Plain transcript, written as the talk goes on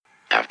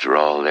After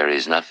all, there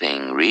is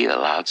nothing real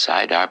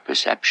outside our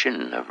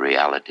perception of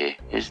reality,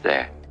 is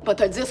there? Va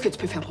te dire ce que tu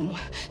peux faire pour moi.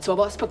 Tu vas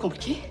voir, c'est pas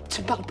compliqué.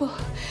 Tu me parles pas.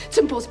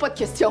 Tu me poses pas de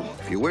questions.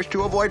 If you wish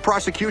to avoid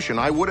prosecution,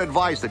 I would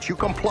advise that you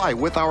comply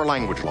with our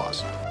language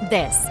laws.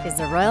 This is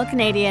the Royal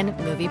Canadian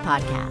Movie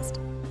Podcast.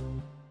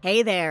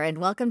 Hey there, and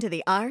welcome to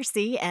the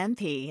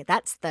RCMP.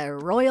 That's the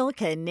Royal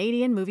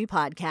Canadian Movie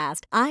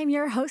Podcast. I'm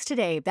your host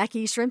today,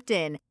 Becky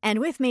Shrimpton, and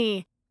with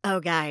me, oh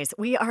guys,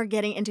 we are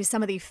getting into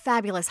some of the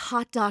fabulous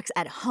Hot Docs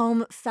at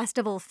Home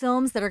Festival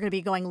films that are going to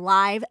be going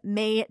live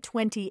May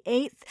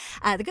 28th.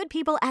 The good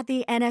people at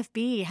the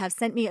NFB have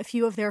sent me a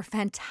few of their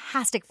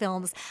fantastic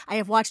films. I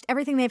have watched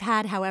everything they've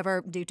had.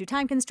 However, due to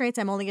time constraints,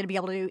 I'm only going to be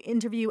able to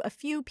interview a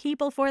few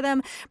people for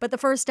them. But the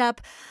first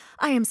up,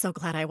 I am so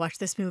glad I watched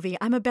this movie.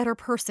 I'm a better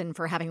person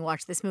for having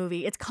watched this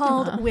movie. It's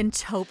called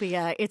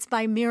Wintopia. It's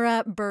by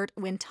Mira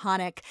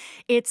Burt-Wintonick.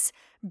 It's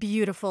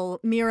beautiful.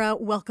 Mira,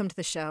 welcome to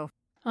the show.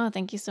 Oh,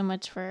 thank you so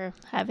much for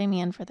having me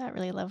and for that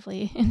really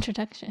lovely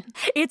introduction.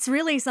 It's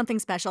really something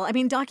special. I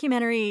mean,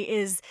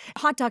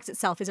 Hot Docs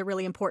itself is a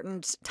really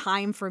important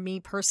time for me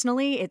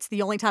personally. It's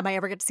the only time I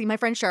ever get to see my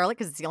friend Charlotte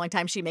because it's the only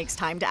time she makes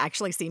time to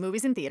actually see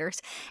movies in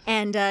theaters.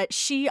 And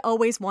she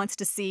always wants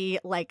to see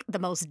like the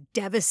most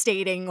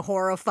devastating,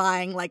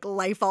 horrifying, like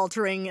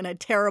life-altering in a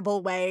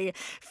terrible way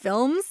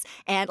films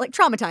and like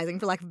traumatizing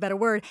for lack of a better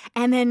word.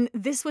 And then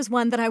this was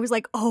one that I was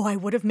like, oh, I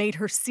would have made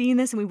her see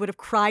this and we would have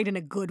cried in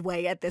a good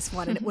way at this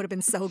one. And it would have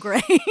been so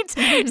great.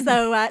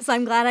 So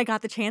I'm glad I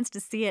got the chance to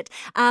see it.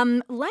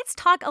 Let's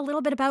talk a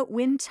little bit about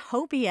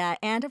Wintopia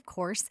and, of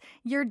course,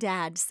 your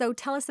dad. So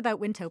tell us about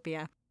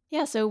Wintopia.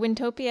 Yeah, so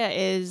Wintopia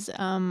is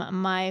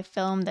my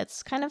film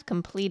that's kind of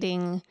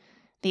completing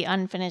the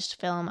unfinished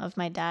film of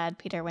my dad,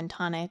 Peter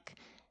Wintonick,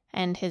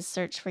 and his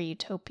search for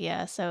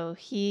utopia. So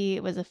he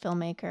was a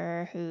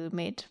filmmaker who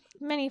made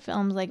many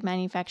films like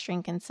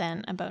Manufacturing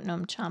Consent about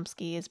Noam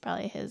Chomsky is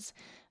probably his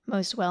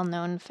most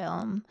well-known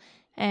film.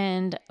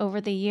 And over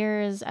the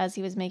years, as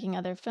he was making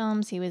other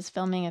films, he was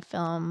filming a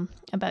film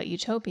about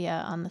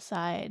utopia on the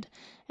side.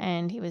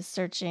 And he was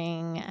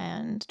searching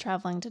and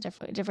traveling to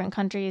different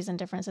countries and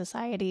different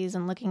societies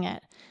and looking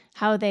at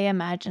how they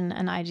imagine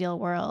an ideal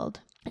world.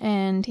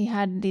 And he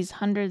had these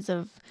hundreds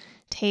of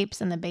tapes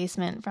in the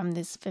basement from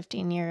this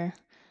 15-year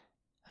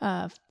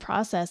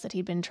process that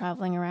he'd been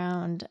traveling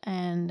around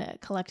and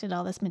collected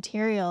all this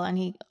material. And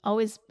he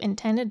always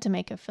intended to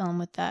make a film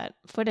with that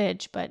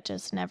footage, but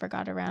just never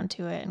got around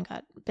to it and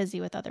got busy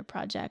with other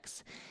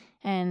projects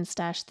and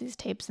stashed these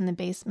tapes in the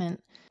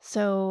basement.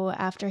 So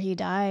after he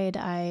died,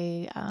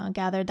 I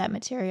gathered that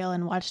material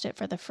and watched it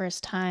for the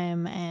first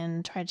time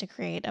and tried to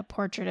create a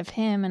portrait of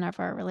him and of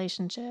our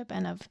relationship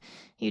and of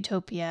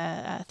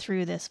utopia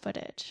through this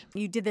footage.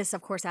 You did this,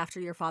 of course,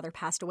 after your father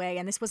passed away,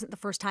 and this wasn't the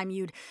first time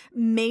you'd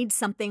made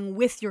something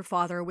with your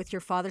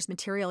father's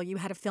material. You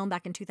had a film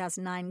back in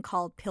 2009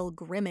 called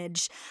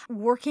Pilgrimage.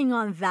 Working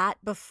on that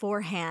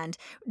beforehand,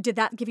 did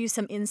that give you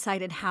some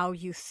insight in how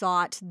you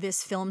thought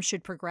this film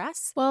should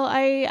progress? Well,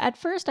 at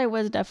first I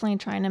was definitely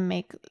trying to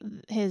make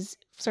his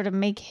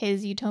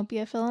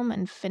utopia film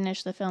and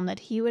finish the film that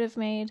he would have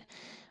made.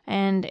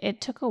 And it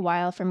took a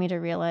while for me to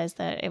realize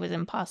that it was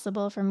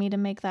impossible for me to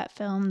make that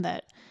film,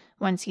 that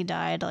once he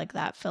died, like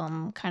that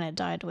film kind of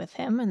died with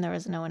him and there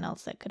was no one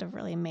else that could have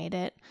really made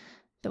it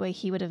the way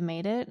he would have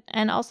made it.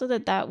 And also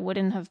that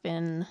wouldn't have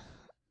been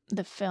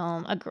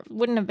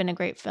wouldn't have been a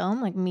great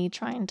film, like me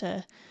trying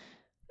to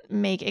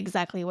make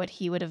exactly what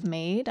he would have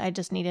made. I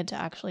just needed to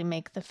actually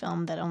make the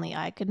film that only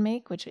I could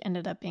make, which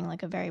ended up being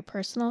like a very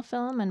personal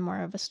film and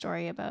more of a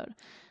story about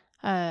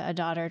a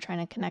daughter trying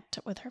to connect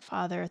with her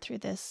father through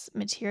this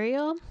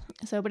material.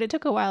 But it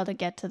took a while to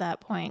get to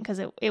that point because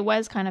it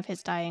was kind of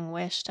his dying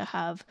wish to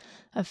have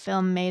a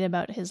film made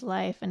about his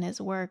life and his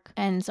work.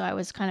 And so I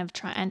was kind of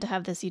trying to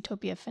have this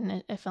utopia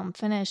film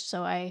finished.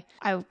 So I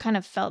kind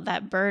of felt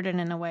that burden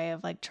in a way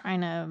of like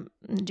trying to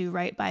do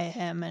right by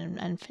him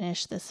and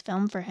finish this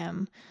film for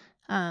him.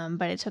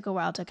 But it took a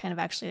while to kind of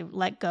actually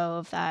let go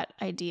of that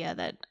idea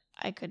that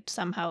I could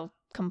somehow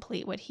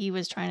complete what he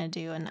was trying to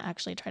do and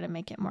actually try to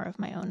make it more of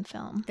my own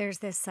film. There's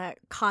this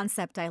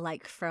concept I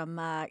like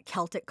from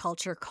Celtic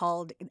culture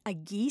called a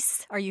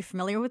geese. Are you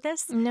familiar with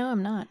this? No,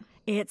 I'm not.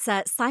 It's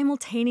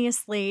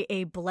simultaneously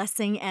a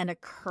blessing and a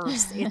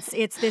curse.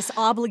 It's this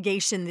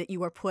obligation that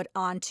you are put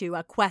onto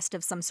a quest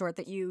of some sort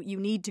that you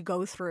need to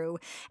go through.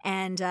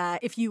 And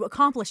if you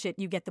accomplish it,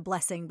 you get the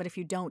blessing. But if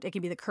you don't, it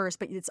can be the curse.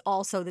 But it's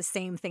also the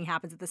same thing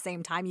happens at the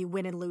same time. You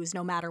win and lose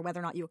no matter whether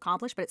or not you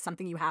accomplish, but it's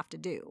something you have to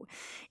do.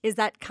 Is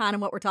that kind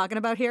of what we're talking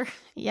about here?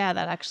 Yeah,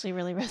 that actually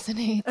really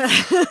resonates.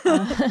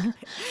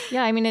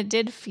 Yeah, I mean, it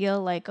did feel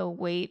like a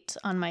weight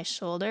on my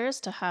shoulders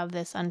to have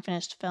this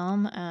unfinished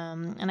film.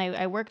 And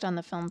I worked on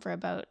the film for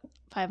about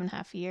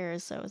 5.5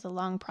 years, so it was a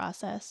long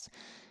process.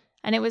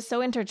 And it was so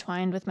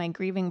intertwined with my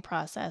grieving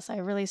process. I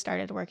really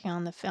started working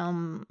on the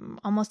film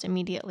almost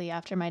immediately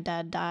after my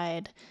dad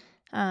died.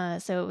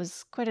 So it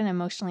was quite an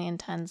emotionally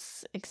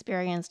intense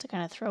experience to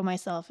kind of throw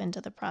myself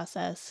into the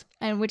process,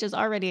 and which is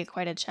already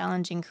quite a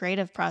challenging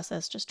creative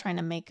process, just trying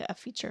to make a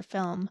feature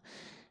film.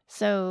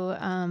 So,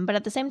 but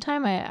at the same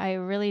time, I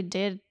really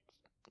did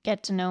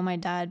get to know my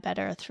dad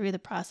better through the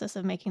process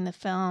of making the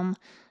film.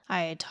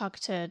 I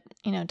talked to,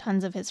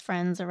 tons of his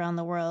friends around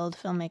the world,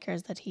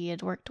 filmmakers that he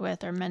had worked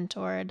with or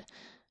mentored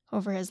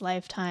over his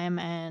lifetime.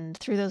 And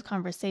through those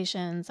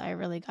conversations, I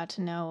really got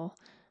to know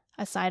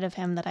a side of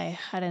him that I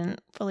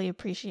hadn't fully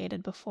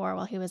appreciated before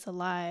while he was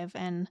alive.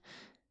 And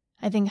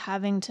I think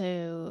having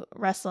to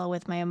wrestle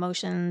with my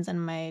emotions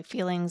and my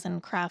feelings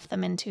and craft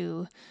them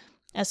into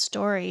a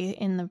story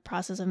in the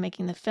process of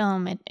making the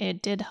film,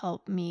 it did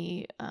help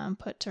me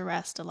put to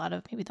rest a lot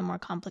of maybe the more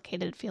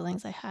complicated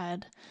feelings I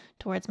had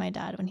towards my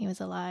dad when he was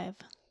alive.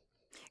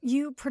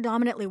 You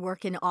predominantly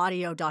work in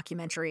audio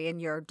documentary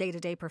in your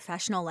day-to-day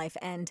professional life,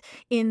 and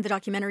in the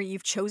documentary,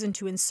 you've chosen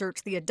to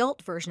insert the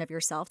adult version of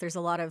yourself. There's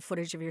a lot of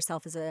footage of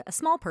yourself as a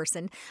small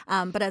person,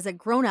 but as a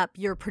grown-up,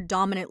 you're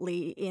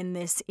predominantly in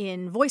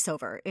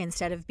voiceover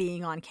instead of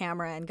being on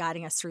camera and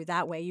guiding us through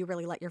that way. You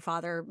really let your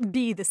father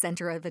be the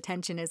center of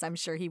attention, as I'm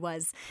sure he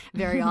was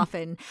very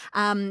often.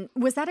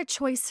 Was that a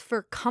choice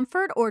for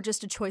comfort, or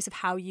just a choice of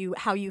how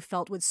you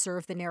felt would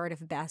serve the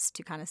narrative best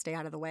to kind of stay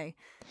out of the way?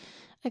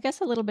 I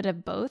guess a little bit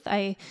of both.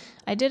 I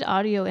did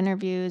audio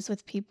interviews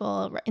with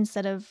people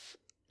instead of,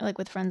 like,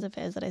 with friends of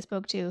his that I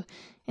spoke to,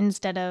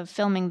 instead of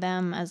filming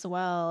them as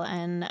well.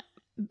 And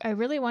I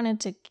really wanted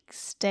to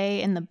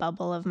stay in the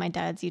bubble of my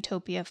dad's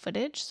Wintopia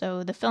footage.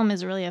 So the film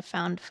is really a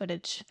found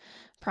footage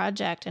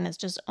project, and it's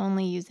just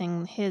only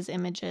using his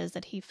images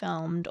that he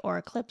filmed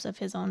or clips of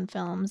his own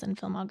films and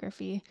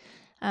filmography.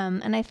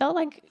 And I felt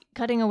like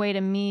cutting away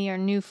to me or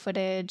new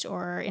footage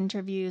or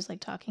interviews like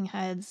talking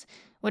heads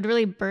would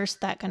really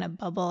burst that kind of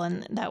bubble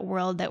and that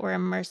world that we're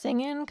immersing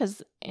in.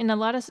 Because in a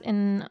lot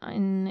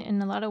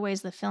of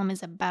ways, the film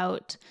is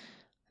about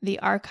the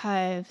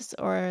archives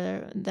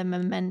or the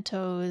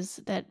mementos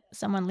that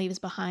someone leaves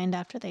behind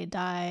after they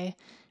die,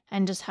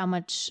 and just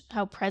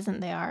how present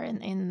they are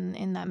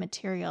in that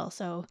material.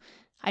 So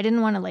I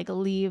didn't want to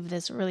leave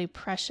this really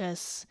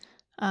precious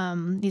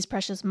these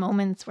precious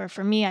moments where,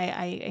 for me,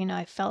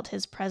 I felt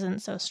his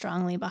presence so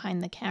strongly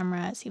behind the camera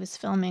as he was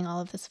filming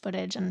all of this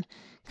footage, and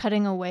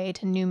cutting away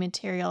to new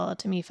material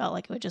to me felt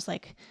like it would just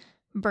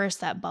burst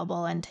that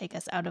bubble and take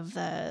us out of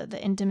the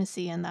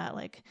intimacy and that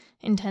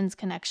intense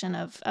connection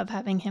of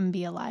having him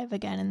be alive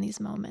again in these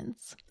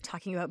moments.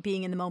 Talking about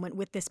being in the moment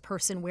with this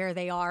person where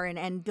they are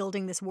and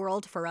building this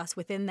world for us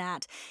within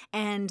that.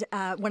 And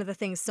one of the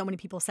things so many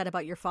people said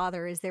about your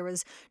father is there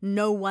was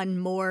no one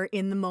more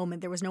in the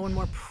moment. There was no one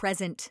more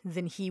present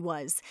than he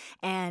was.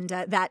 And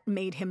that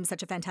made him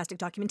such a fantastic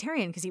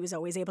documentarian because he was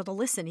always able to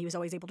listen. He was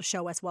always able to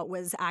show us what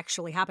was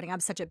actually happening. I'm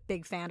such a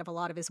big fan of a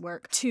lot of his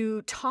work.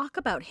 To talk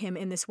about him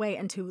in this way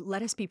and to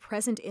let us be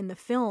present in the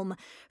film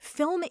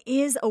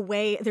is a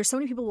way, there's so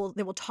many people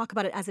that will talk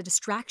about it as a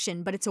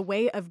distraction, but it's a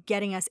way of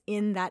getting us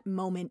in that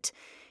moment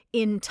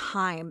in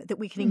time that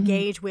we can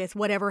engage with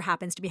whatever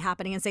happens to be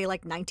happening and say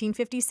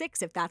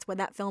 1956, if that's when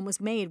that film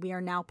was made, we are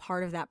now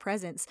part of that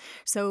presence.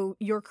 So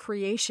your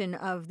creation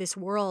of this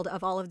world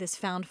of all of this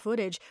found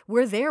footage,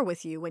 we're there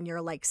with you when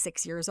you're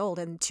 6 years old.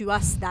 And to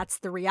us, that's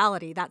the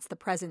reality. That's the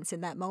presence in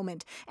that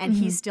moment. And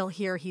he's still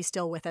here. He's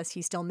still with us.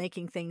 He's still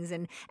making things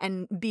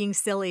and being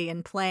silly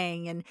and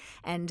playing.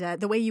 And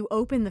the way you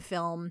open the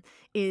film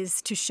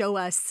is to show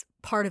us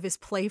part of his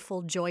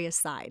playful, joyous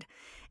side.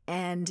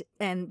 And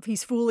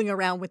he's fooling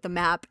around with the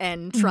map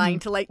and trying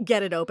to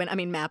get it open. I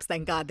mean, maps,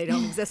 thank God, they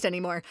don't exist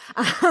anymore.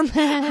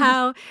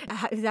 How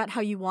is that how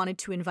you wanted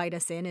to invite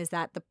us in? Is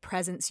that the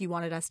presence you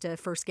wanted us to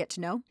first get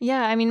to know?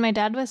 Yeah, I mean, my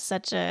dad was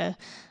such a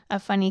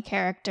funny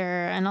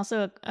character and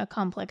also a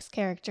complex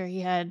character.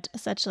 He had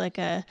such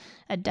a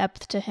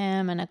depth to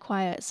him and a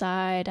quiet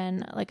side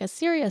and a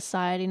serious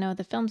side.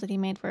 The films that he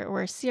made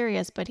were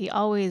serious, but he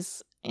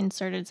always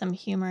inserted some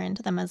humor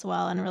into them as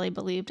well, and really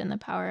believed in the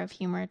power of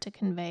humor to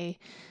convey,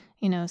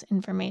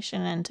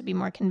 information and to be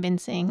more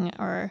convincing,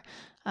 or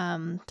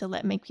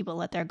to make people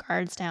let their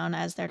guards down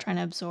as they're trying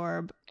to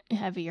absorb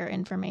heavier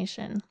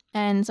information.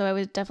 And so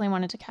I definitely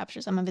wanted to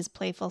capture some of his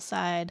playful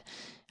side,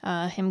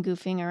 him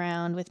goofing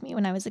around with me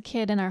when I was a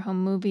kid in our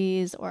home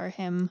movies, or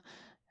him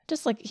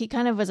just he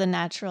kind of was a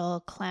natural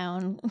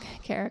clown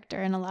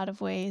character in a lot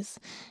of ways,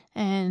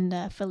 and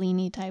a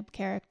Fellini type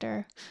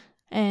character.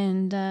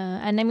 And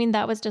I mean,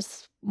 that was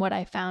just what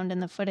I found in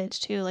the footage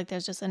too.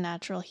 There's just a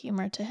natural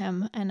humor to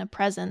him and a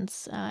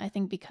presence. I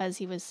think because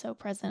he was so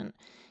present,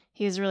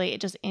 he was really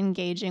just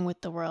engaging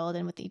with the world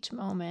and with each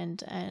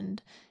moment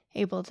and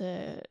able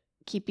to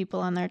keep people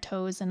on their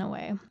toes in a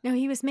way. Now,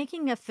 he was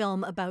making a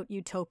film about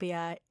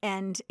Wintopia,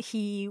 and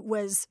he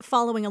was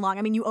following along.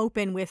 I mean, you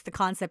open with the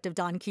concept of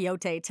Don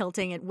Quixote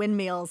tilting at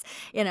windmills,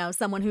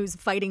 someone who's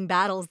fighting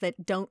battles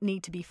that don't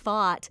need to be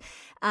fought.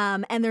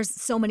 And there's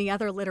so many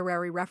other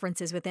literary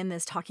references within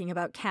this, talking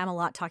about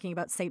Camelot, talking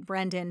about St.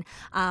 Brendan,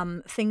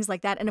 things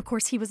like that. And of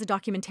course, he was a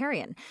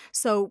documentarian.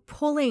 So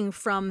pulling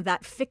from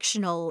that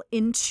fictional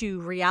into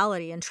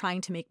reality and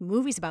trying to make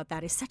movies about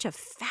that is such a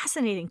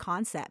fascinating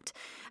concept.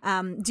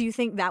 Do you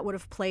think that would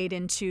have played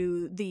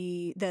into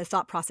the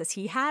thought process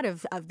he had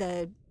of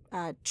the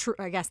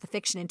the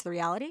fiction into the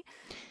reality?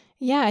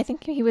 Yeah, I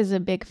think he was a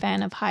big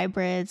fan of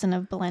hybrids and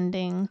of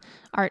blending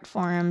art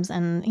forms,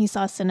 and he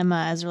saw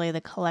cinema as really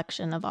the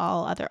collection of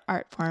all other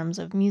art forms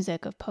of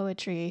music, of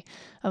poetry,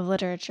 of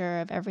literature,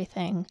 of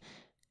everything.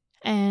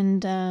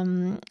 And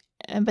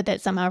but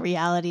that somehow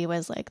reality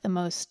was like the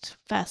most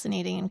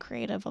fascinating and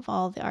creative of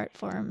all the art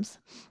forms.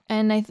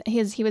 And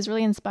he was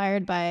really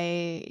inspired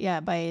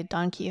by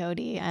Don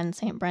Quixote and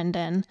Saint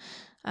Brendan.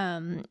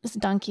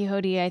 Don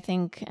Quixote, I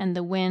think, and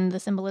the wind, the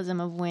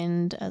symbolism of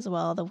wind as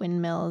well, the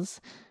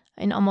windmills.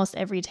 In almost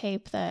every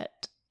tape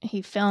that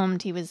he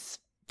filmed, he was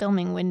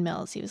filming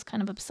windmills. He was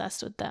kind of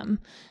obsessed with them.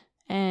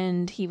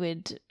 And he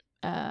would,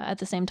 at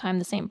the same time,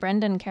 the St.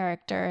 Brendan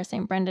character,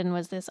 St. Brendan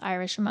was this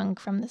Irish monk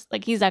from this,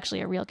 like, he's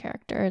actually a real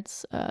character.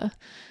 It's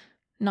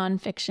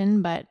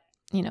nonfiction, but,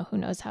 you know, who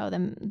knows how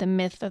the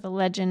myth or the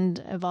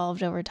legend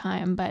evolved over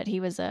time. But he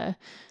was a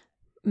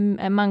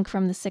monk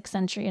from the 6th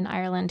century in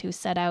Ireland who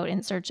set out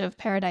in search of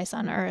paradise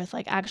on earth,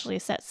 like actually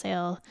set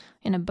sail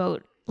in a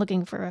boat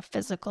looking for a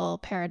physical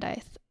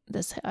paradise,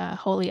 this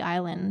holy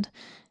island.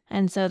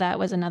 And so that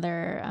was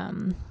another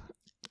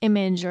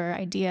image or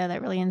idea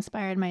that really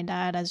inspired my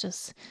dad as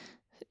just,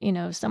 you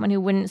know, someone who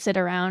wouldn't sit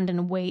around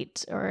and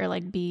wait or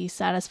like be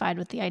satisfied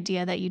with the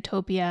idea that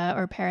utopia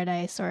or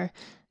paradise or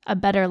a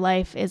better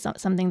life is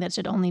something that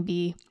should only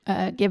be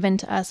given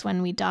to us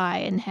when we die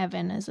in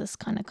heaven as this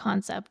kind of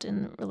concept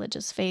in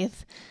religious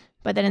faith,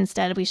 but that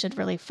instead we should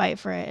really fight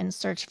for it and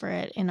search for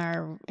it in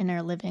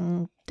our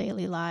living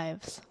daily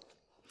lives.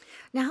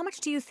 Now, how much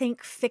do you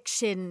think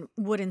fiction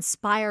would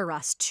inspire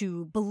us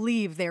to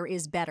believe there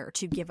is better,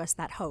 to give us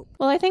that hope?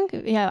 Well, I think,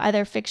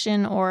 either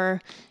fiction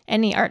or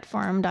any art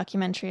form,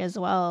 documentary as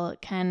well,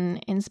 can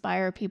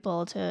inspire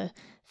people to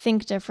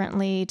think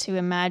differently, to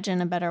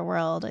imagine a better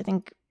world. I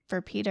think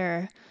for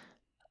Peter,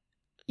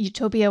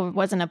 utopia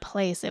wasn't a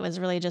place. It was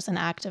really just an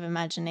act of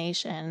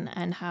imagination,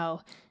 and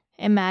how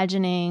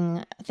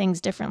imagining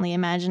things differently,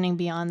 imagining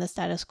beyond the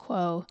status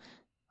quo,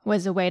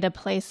 was a way to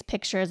place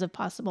pictures of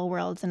possible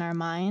worlds in our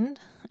mind.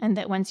 And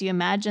that once you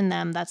imagine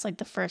them, that's like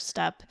the first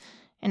step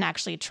in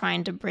actually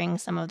trying to bring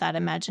some of that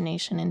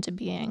imagination into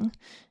being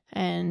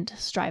and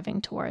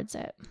striving towards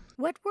it.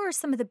 What were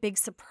some of the big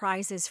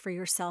surprises for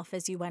yourself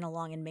as you went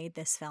along and made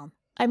this film?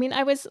 I mean,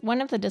 I was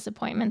one of the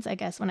disappointments, I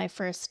guess, when I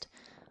first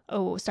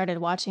started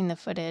watching the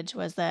footage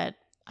was that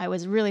I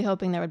was really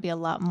hoping there would be a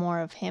lot more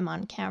of him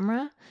on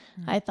camera.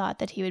 I thought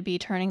that he would be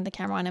turning the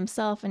camera on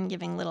himself and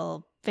giving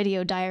little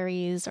video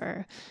diaries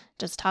or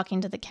just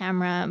talking to the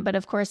camera. But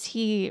of course,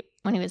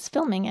 when he was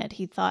filming it,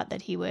 he thought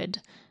that he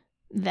would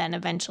then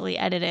eventually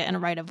edit it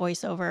and write a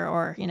voiceover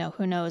or, you know,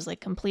 who knows,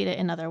 like complete it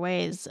in other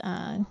ways.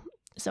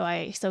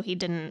 So he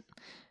didn't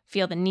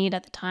feel the need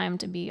at the time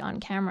to be on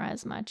camera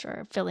as much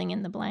or filling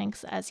in the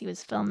blanks as he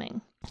was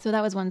filming. So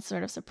that was one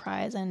sort of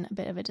surprise and a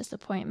bit of a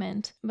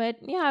disappointment. But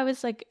yeah, I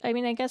was like, I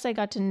mean, I guess I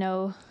got to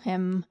know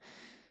him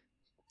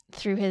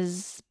through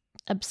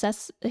I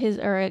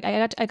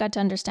got to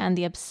understand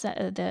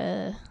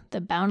the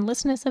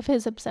boundlessness of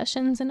his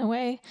obsessions in a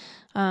way.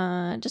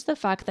 Just the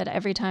fact that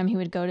every time he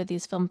would go to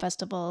these film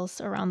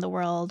festivals around the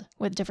world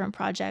with different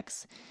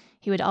projects,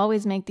 he would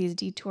always make these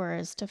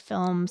detours to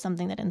film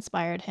something that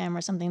inspired him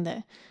or something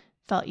that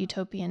felt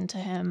utopian to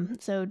him.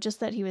 So just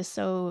that he was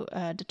so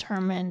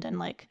determined and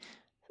like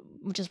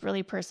just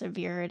really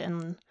persevered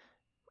and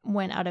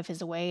went out of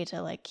his way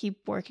to like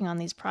keep working on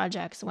these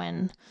projects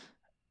when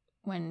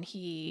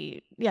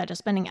he, just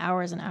spending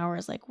hours and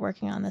hours like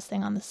working on this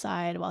thing on the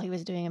side while he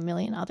was doing a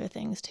million other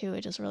things too.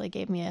 It just really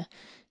gave me a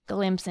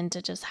glimpse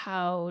into just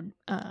how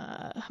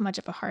much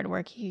of a hard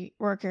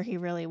worker he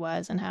really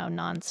was, and how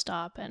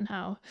nonstop and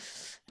how,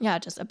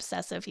 just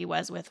obsessive he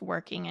was with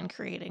working and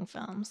creating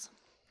films.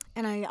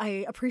 And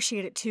I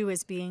appreciate it, too,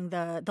 as being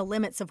the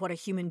limits of what a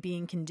human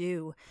being can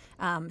do.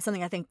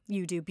 Something I think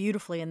you do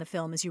beautifully in the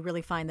film is you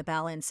really find the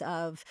balance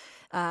of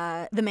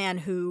the man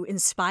who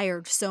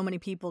inspired so many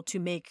people to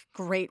make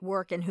great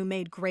work and who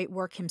made great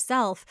work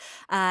himself,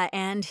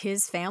 and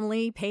his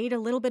family paid a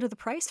little bit of the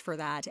price for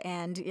that.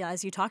 And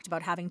as you talked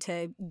about, having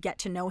to get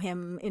to know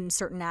him in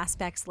certain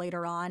aspects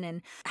later on,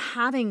 and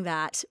having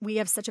that, we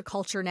have such a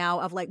culture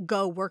now of like,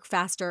 go, work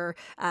faster,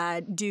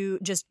 do,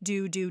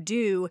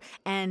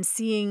 and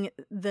seeing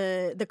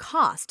the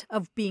cost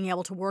of being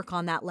able to work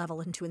on that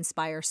level and to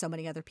inspire so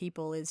many other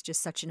people is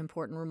just such an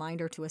important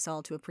reminder to us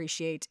all to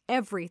appreciate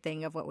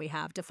everything of what we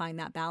have, to find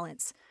that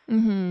balance.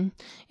 Mm-hmm.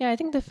 Yeah, I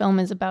think the film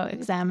is about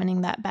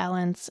examining that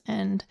balance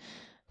and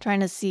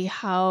trying to see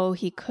how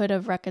he could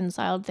have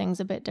reconciled things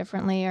a bit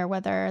differently, or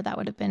whether that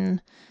would have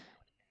been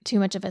too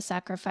much of a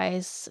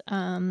sacrifice.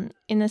 In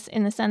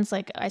the sense,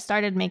 like, I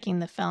started making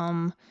the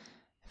film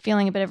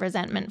feeling a bit of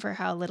resentment for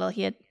how little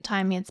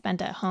time he had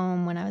spent at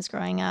home when I was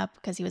growing up,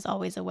 because he was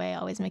always away,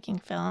 always making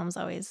films,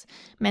 always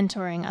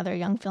mentoring other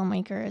young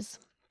filmmakers.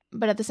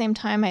 But at the same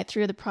time,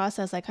 through the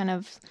process, I kind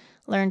of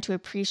learned to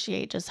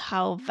appreciate just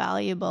how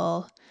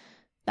valuable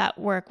that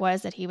work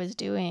was that he was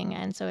doing.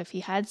 And so if he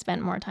had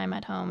spent more time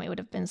at home, it would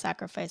have been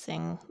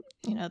sacrificing,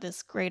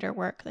 this greater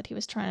work that he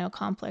was trying to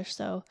accomplish.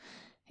 So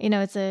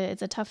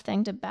it's a tough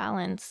thing to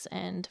balance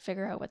and to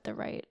figure out what the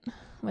right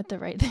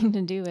thing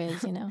to do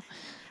is,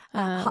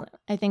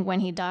 I think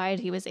when he died,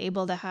 he was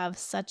able to have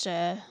such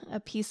a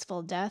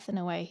peaceful death in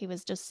a way. He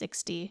was just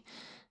 60,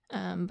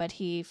 but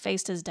he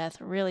faced his death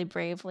really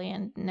bravely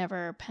and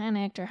never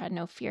panicked or had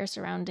no fear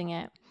surrounding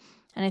it.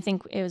 And I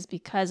think it was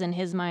because in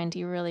his mind,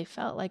 he really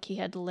felt like he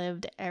had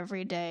lived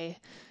every day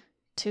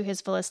to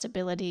his fullest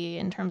ability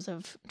in terms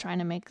of trying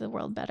to make the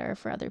world better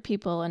for other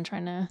people and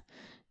trying to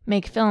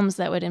make films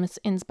that would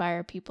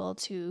inspire people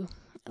to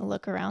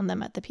look around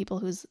them at the people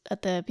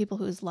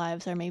whose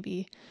lives are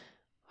maybe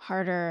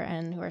harder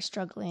and who are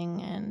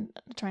struggling, and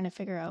trying to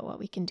figure out what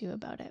we can do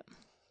about it.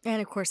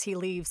 And of course, he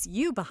leaves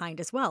you behind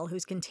as well,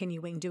 who's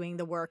continuing doing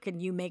the work,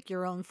 and you make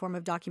your own form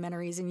of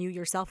documentaries, and you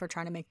yourself are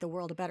trying to make the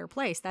world a better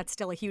place. That's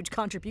still a huge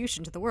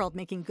contribution to the world,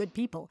 making good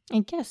people. I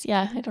guess,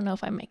 yeah. I don't know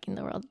if I'm making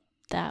the world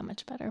that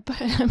much better, but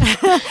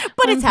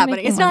but it's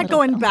happening. It's not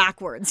going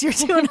backwards. You're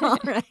doing all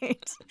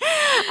right.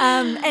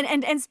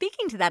 And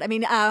speaking to that, I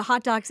mean,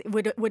 Hot Docs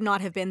would not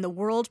have been the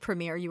world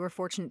premiere. You were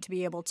fortunate to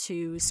be able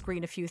to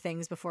screen a few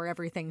things before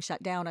everything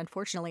shut down,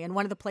 unfortunately. And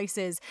one of the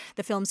places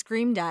the film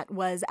screened at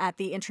was at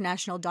the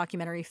International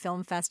Documentary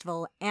Film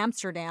Festival,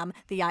 Amsterdam,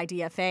 the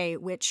IDFA,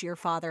 which your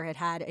father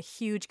had a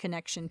huge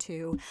connection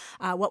to.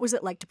 What was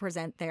it like to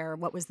present there?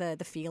 What was the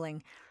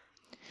feeling?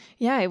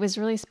 Yeah, it was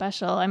really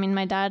special. I mean,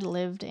 my dad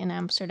lived in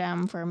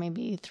Amsterdam for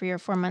maybe 3 or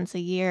 4 months a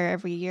year,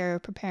 every year,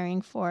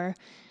 preparing for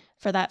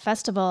that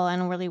festival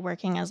and really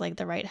working as like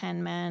the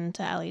right-hand man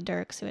to Ali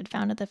Dirks, who had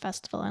founded the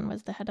festival and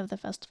was the head of the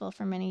festival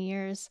for many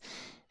years.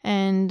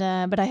 And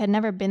but I had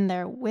never been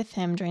there with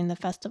him during the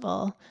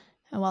festival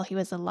while he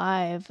was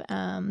alive.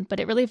 But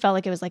it really felt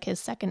like it was like his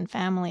second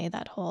family,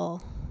 that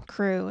whole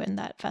crew and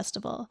that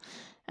festival.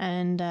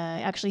 And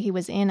actually, he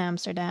was in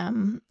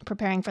Amsterdam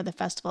preparing for the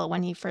festival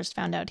when he first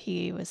found out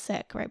he was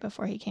sick right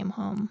before he came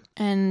home.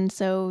 And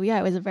so, yeah,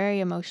 it was very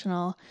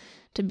emotional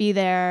to be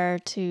there,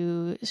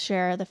 to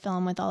share the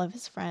film with all of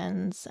his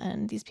friends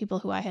and these people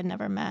who I had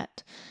never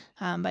met,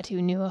 but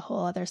who knew a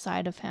whole other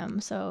side of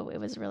him. So it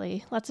was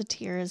really lots of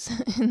tears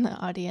in the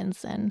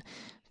audience and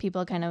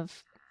people kind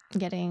of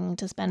getting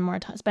to spend more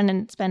time,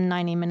 spend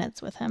 90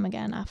 minutes with him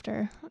again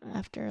after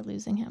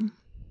losing him.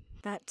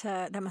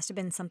 That must have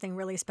been something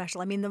really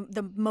special. I mean,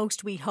 the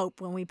most we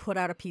hope when we put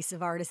out a piece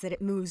of art is that it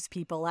moves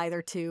people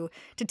either to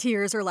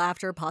tears or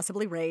laughter,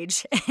 possibly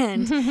rage.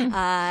 And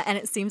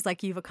it seems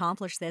like you've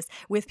accomplished this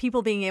with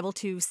people being able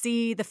to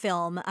see the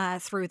film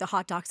through the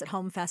Hot Docs at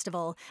Home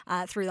Festival,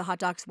 through the Hot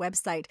Docs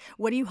website.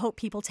 What do you hope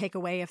people take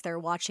away if they're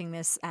watching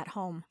this at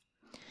home?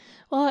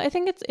 Well, I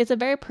think it's a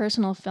very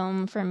personal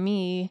film for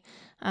me,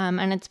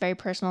 and it's very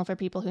personal for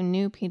people who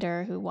knew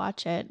Peter who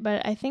watch it.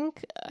 But I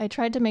think I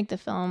tried to make the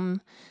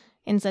film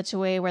in such a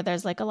way where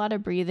there's like a lot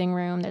of breathing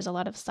room, there's a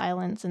lot of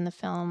silence in the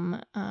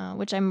film,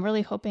 which I'm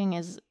really hoping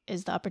is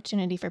the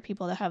opportunity for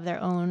people to have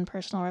their own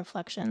personal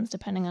reflections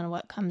depending on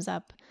what comes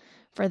up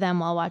for them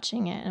while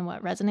watching it and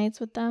what resonates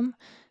with them.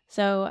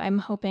 So I'm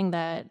hoping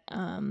that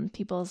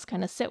people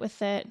kind of sit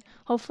with it,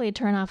 hopefully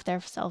turn off their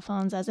cell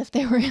phones as if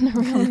they were in a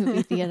real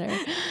movie theater,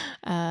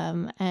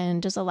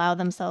 and just allow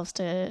themselves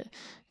to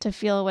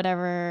feel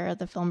whatever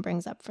the film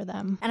brings up for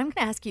them. And I'm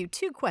going to ask you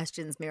 2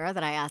 questions, Mira,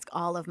 that I ask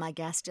all of my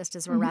guests just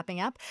as we're wrapping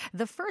up.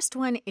 The first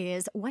one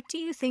is, what do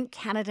you think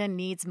Canada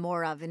needs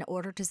more of in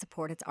order to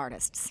support its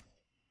artists?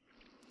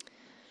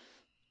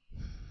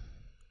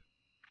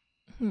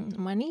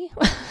 Money?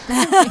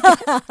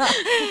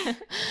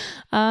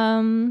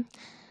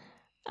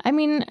 I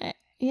mean,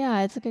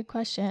 yeah, it's a good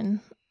question.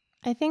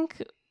 I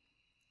think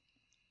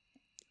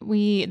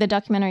the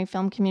documentary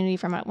film community,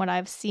 from what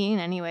I've seen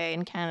anyway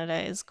in Canada,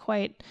 is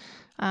quite,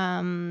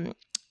 I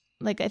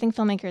think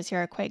filmmakers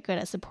here are quite good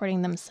at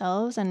supporting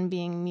themselves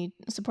and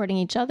supporting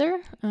each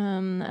other.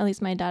 At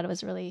least my dad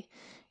was really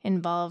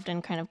involved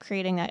in kind of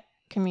creating that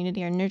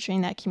community or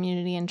nurturing that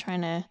community and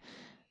trying to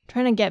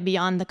get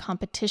beyond the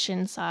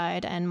competition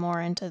side and more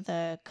into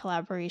the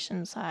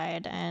collaboration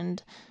side.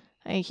 And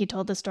he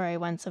told the story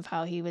once of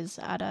how he was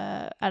at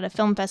a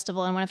film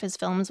festival and one of his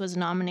films was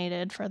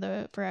nominated for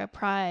a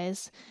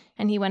prize,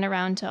 and he went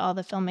around to all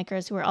the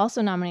filmmakers who were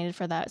also nominated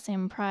for that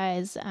same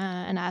prize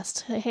and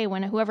asked, hey,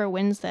 when whoever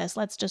wins this,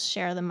 let's just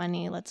share the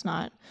money. Let's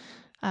not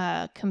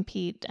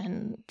compete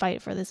and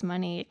fight for this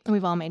money.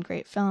 We've all made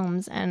great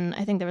films, and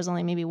I think there was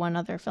only maybe one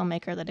other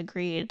filmmaker that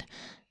agreed,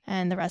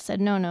 and the rest said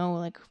no,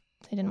 like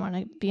they didn't want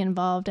to be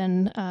involved.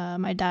 And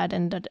my dad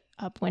ended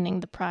up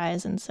winning the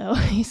prize, and so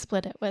he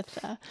split it with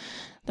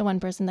the one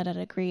person that had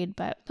agreed.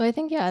 But so I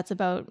think, yeah, it's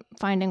about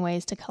finding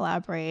ways to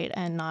collaborate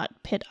and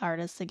not pit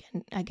artists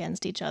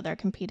against each other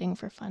competing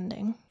for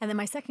funding. And then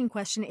my second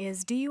question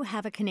is, do you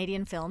have a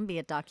Canadian film, be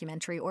it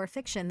documentary or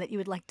fiction, that you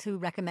would like to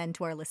recommend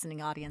to our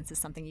listening audience as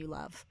something you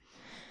love?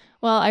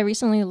 Well, I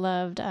recently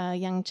loved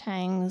Young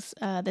Chang's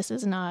This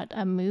Is Not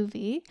a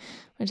Movie,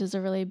 which is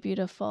a really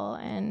beautiful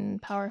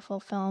and powerful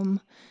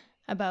film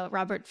about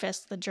Robert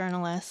Fisk, the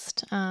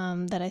journalist,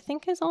 that I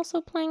think is also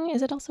playing.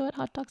 Is it also at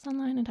Hot Docs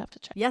Online? I'd have to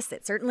check. Yes,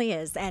 it certainly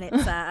is. And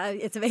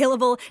it's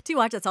available to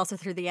watch. It's also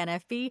through the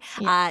NFB.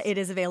 Yes. It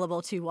is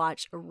available to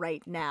watch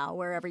right now,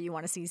 wherever you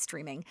want to see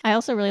streaming. I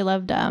also really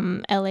loved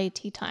LA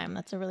Tea Time.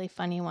 That's a really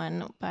funny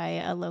one by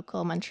a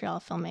local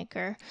Montreal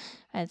filmmaker.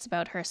 It's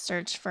about her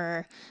search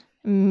for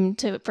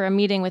a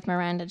meeting with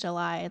Miranda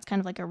July. It's kind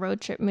of like a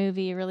road trip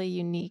movie, really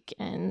unique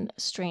and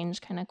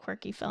strange, kind of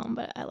quirky film,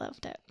 but I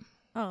loved it.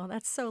 Oh,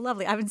 that's so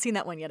lovely. I haven't seen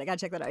that one yet. I got to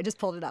check that out. I just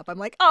pulled it up. I'm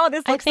like, oh,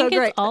 this looks so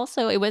great. I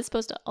think it was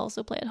supposed to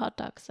also play at Hot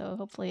Docs, so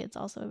hopefully it's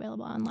also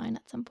available online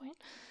at some point.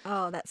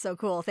 Oh, that's so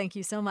cool. Thank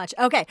you so much.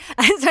 Okay.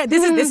 Sorry,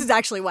 this is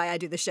actually why I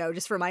do the show,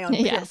 just for my own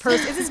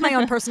this is my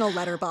own personal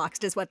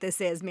letterboxd is what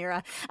this is,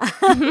 Mira.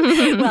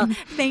 Well,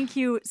 thank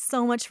you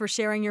so much for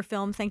sharing your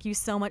film. Thank you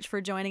so much for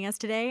joining us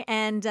today.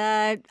 And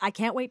I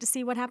can't wait to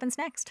see what happens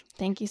next.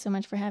 Thank you so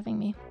much for having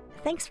me.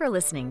 Thanks for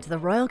listening to the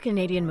Royal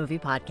Canadian Movie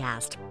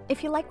Podcast.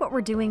 If you like what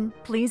we're doing,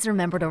 please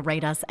remember to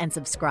rate us and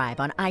subscribe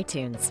on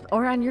iTunes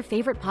or on your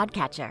favorite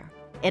podcatcher.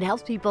 It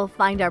helps people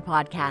find our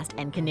podcast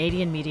and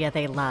Canadian media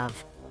they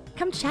love.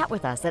 Come chat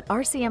with us at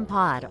RCM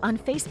Pod on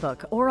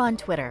Facebook or on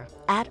Twitter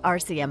at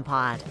RCM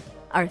Pod.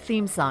 Our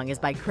theme song is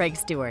by Craig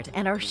Stewart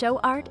and our show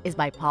art is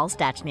by Paul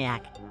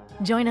Stachniak.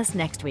 Join us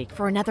next week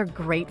for another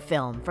great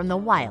film from the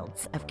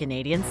wilds of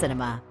Canadian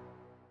cinema.